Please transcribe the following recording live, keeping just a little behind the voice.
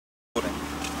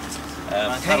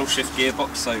Paddle shift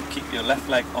gearbox, so keep your left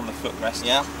leg on the footrest,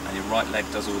 and your right leg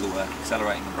does all the work,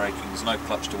 accelerating and braking. There's no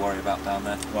clutch to worry about down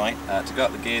there. Right. To go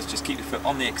up the gears, just keep your foot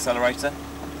on the accelerator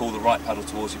and pull the right paddle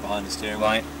towards you behind the steering wheel.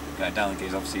 Right. Going down the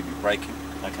gears, obviously you'll be braking.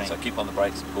 Okay. So keep on the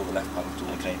brakes and pull the left paddle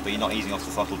towards you. Okay, but you're not easing off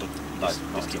the throttle to just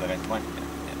keep it going. Right.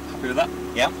 Yeah. Happy with that?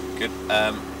 Yeah. Good.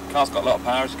 Car's got a lot of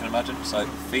power, as you can imagine, so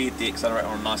feed the accelerator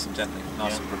on nice and gently,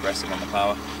 nice and progressive on the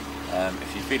power.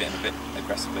 If you feed it in a bit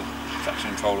aggressively, traction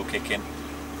control will kick in,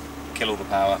 kill all the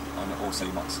power, and also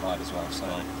you might slide as well. So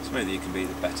the smoother you can be,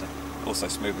 the better. Also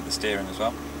smooth with the steering as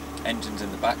well. Engine's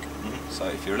in the back, so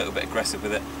if you're a little bit aggressive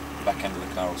with it, the back end of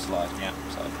the car will slide. Yeah.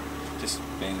 So just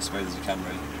being as smooth as you can,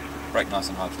 really. Brake nice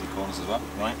and hard for the corners as well.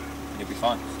 Right. You'll be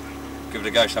fine. Give it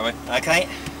a go, shall we? Okay.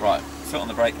 Right. Foot on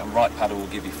the brake and right paddle will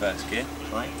give you first gear.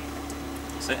 Right.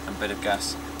 That's it, and a bit of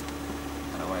gas,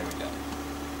 and away we go.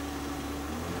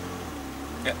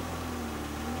 Yep.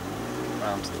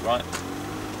 Round to the right.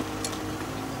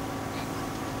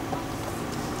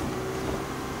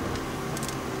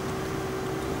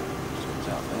 Switch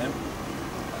out for him.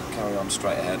 And carry on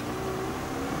straight ahead.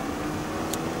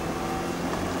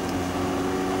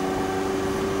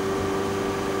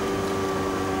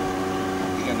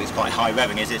 It's quite high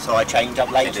revving, is it? So I change up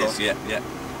later? It is, yeah.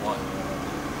 Right.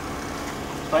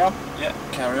 Stay on? Yeah,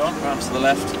 carry on, round to the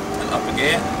left and up a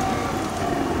gear.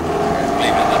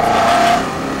 Leave it up for the moment.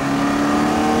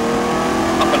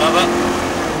 Up another.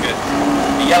 Good.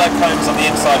 The yellow cones on the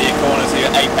inside of your corners are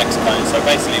your apex cones, so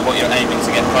basically what you're aiming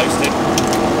to get posted.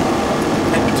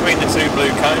 In between the two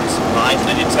blue cones, right,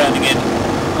 and you're turning in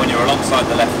when you're alongside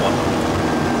the left one.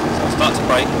 So start to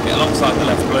brake, get alongside the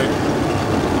left blue,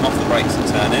 come off the brakes and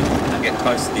turn in, and get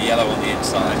close to the yellow on the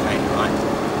inside. Okay, right.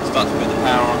 Start to put the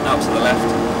power on, out to the left.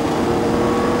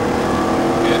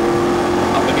 Good.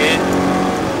 Up a gear.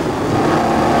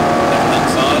 Left hand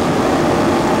side.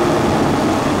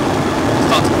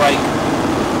 Start to brake.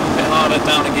 A bit harder,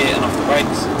 down a gear and off the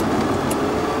brakes.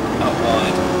 Out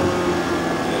wide.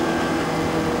 Good.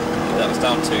 That was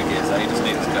down 2 gears there, you just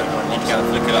need it to go one. So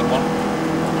flick it up one.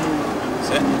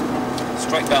 That's it.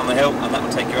 Straight down the hill, and that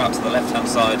will take you out to the left hand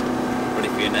side, ready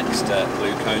for your next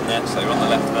blue cone there. So you're on the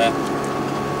left there.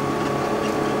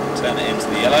 Turn it into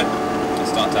the yellow and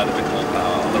start to add a bit more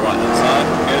power on the right hand side.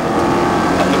 Good.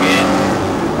 Up a gear.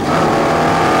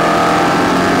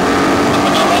 Up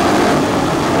another.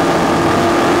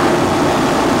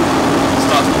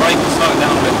 Start to brake, slow it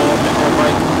down a bit more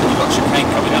brake. And you've got chicane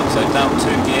coming up, so down 2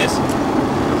 gears.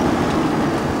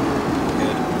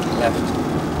 Good. Left.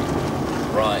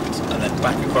 Right. And then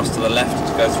back across to the left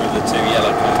to go through the 2 yellow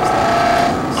cones there.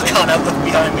 I can't have them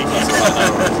behind me. That's all right,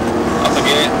 no worries. Up a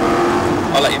gear.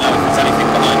 I'll let you know if there's anything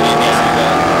behind you. Yes,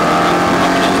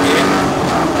 up another gear.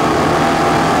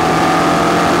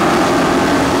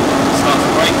 Start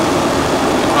to brake.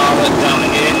 Harder, down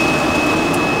a gear.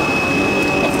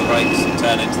 Off the brakes,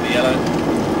 turn into the yellow.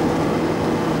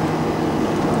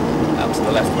 Out to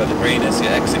the left where the green is,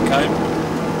 your exit cone.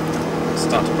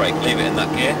 Start to brake, leave it in that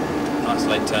gear. Nice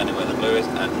late turning where the blue is,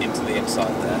 and into the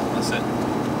inside there. That's it.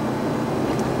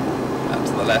 Out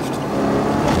to the left.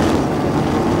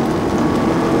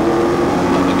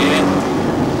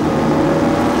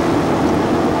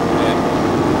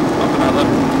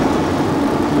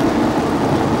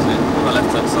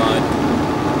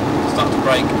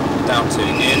 Down 2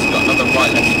 gears, got another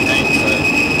right left chicane, so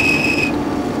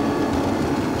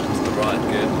to the right,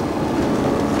 good.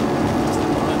 To the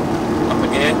right. Up a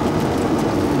gear.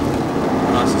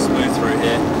 Nice and smooth through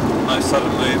here, no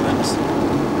sudden movements.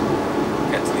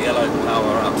 Get to the yellow,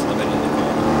 power out to the middle of the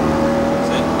corner.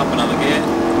 That's it, up another gear.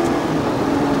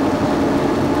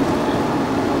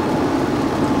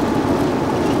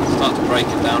 Start to brake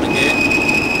it down a gear.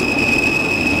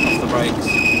 Off the brakes.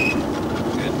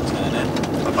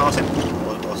 Pass him,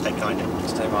 or stay behind him?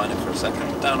 Stay behind him for a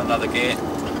second. Down another gear.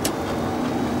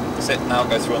 That's it, now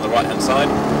go through on the right hand side.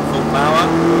 Full power.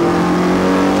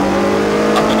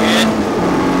 Up a gear.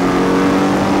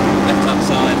 Left hand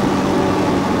side.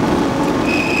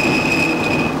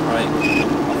 Brake.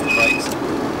 Off the brakes.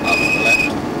 Up to the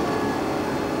left.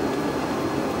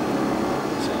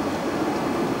 So,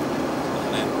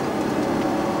 in.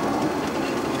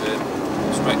 Good.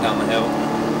 Straight down the hill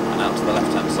and out to the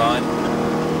left hand side.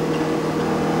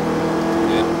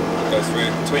 Go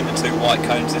through between the 2 white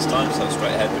cones this time, so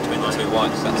straight ahead between the 2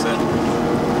 whites, that's it. A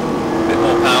bit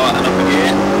more power and up a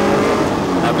gear.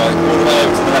 Now go all the way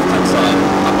over to the left hand side,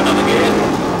 up another gear.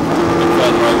 A bit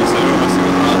further over so you're almost in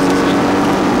the grass, that's it.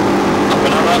 Up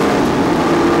another.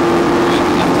 Good,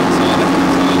 left hand side, left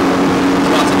hand side.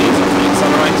 Start to ease off the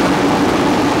accelerator.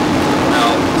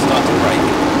 Now start to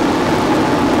brake.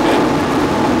 Good.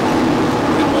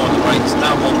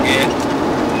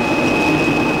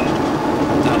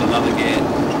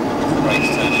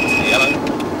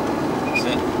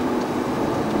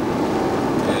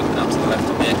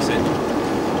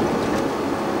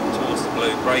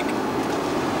 brake,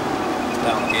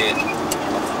 down the gear,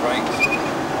 off the brakes,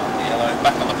 on the yellow,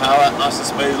 back on the power, nice and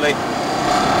smoothly.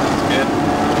 That's good.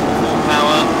 Full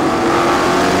power,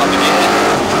 up in gear.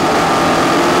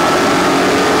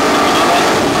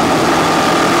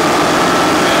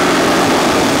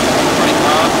 Brake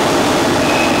hard.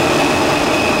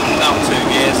 Down 2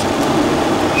 gears.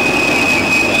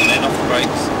 And then off the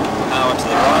brakes, power to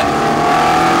the right.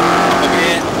 Up a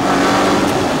gear.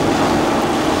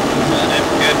 Turn in,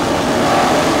 good.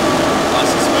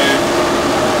 Nice and smooth.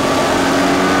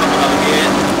 Up another gear.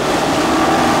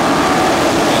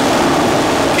 Good.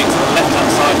 Kick to the left hand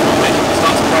side from it.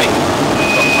 Start to brake.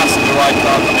 We've got passenger ride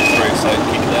car coming through, so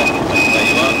keep there. There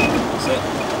you are. That's it.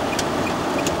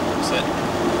 That's it.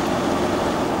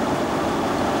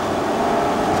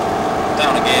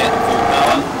 Down a gear, full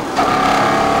power.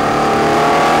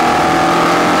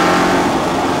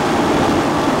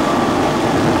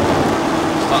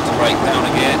 Start to brake, down a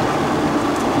gear.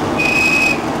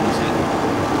 That's it.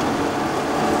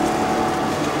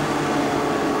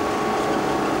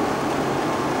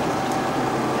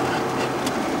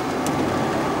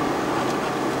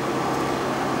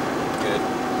 Good.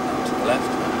 To the left,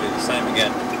 do the same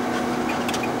again.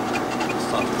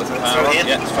 Start to put the power on,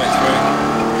 yeah, straight through.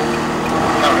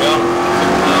 Carry on,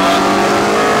 full power,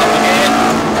 up a gear,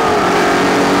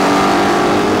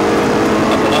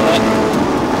 up another,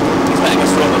 he's letting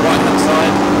us through on the right hand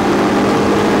side,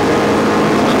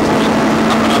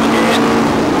 up another gear,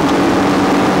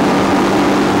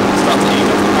 start to ease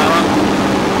off the power,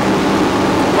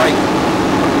 brake,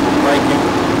 braking,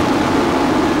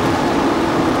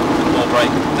 more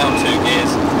brake, down 2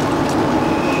 gears.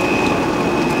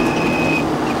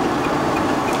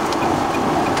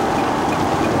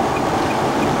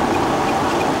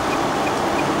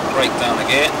 Brake down a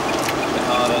gear, a bit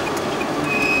harder,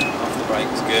 off the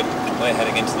brakes, good. We're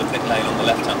heading into the pit lane on the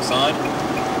left hand side,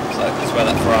 so that's where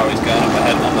that Ferrari's going up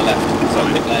ahead on the left, so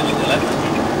pit lane on the left.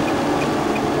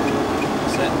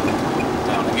 That's it,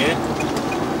 down a gear.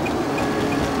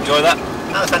 Enjoy that?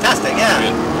 That was fantastic, yeah.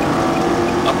 Good.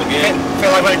 Up a gear. I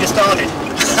feel like when it just started.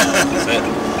 That's it.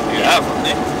 You have, haven't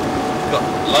you? You've got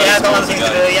loads more to go.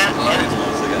 Loads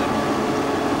more to go.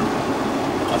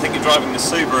 I think you're driving the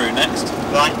Subaru next.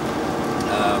 Right.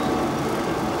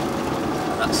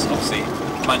 And that's obviously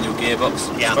manual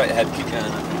gearbox, yeah. Straight ahead, keep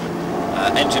going.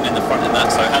 Engine in the front in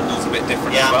that, so handles a bit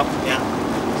different as well. Yeah.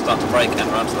 Start to brake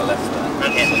and round to the left there.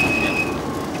 Okay. So, yeah.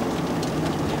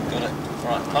 You've got it.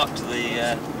 Right, park to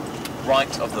the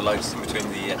right of the Lotus, in between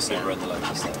the Subaru and the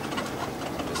Lotus there.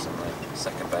 Just on the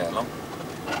second bay along.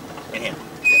 In here?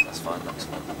 Yeah, that's fine, that's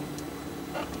fine.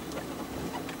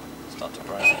 Start to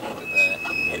brake a little bit there.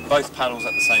 Hit both paddles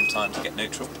at the same time to get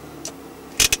neutral.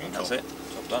 That's it,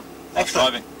 job done. Nice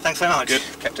Excellent. driving. Thanks very much. Good,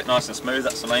 kept it nice and smooth,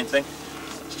 that's the main thing.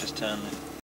 Let's just turn the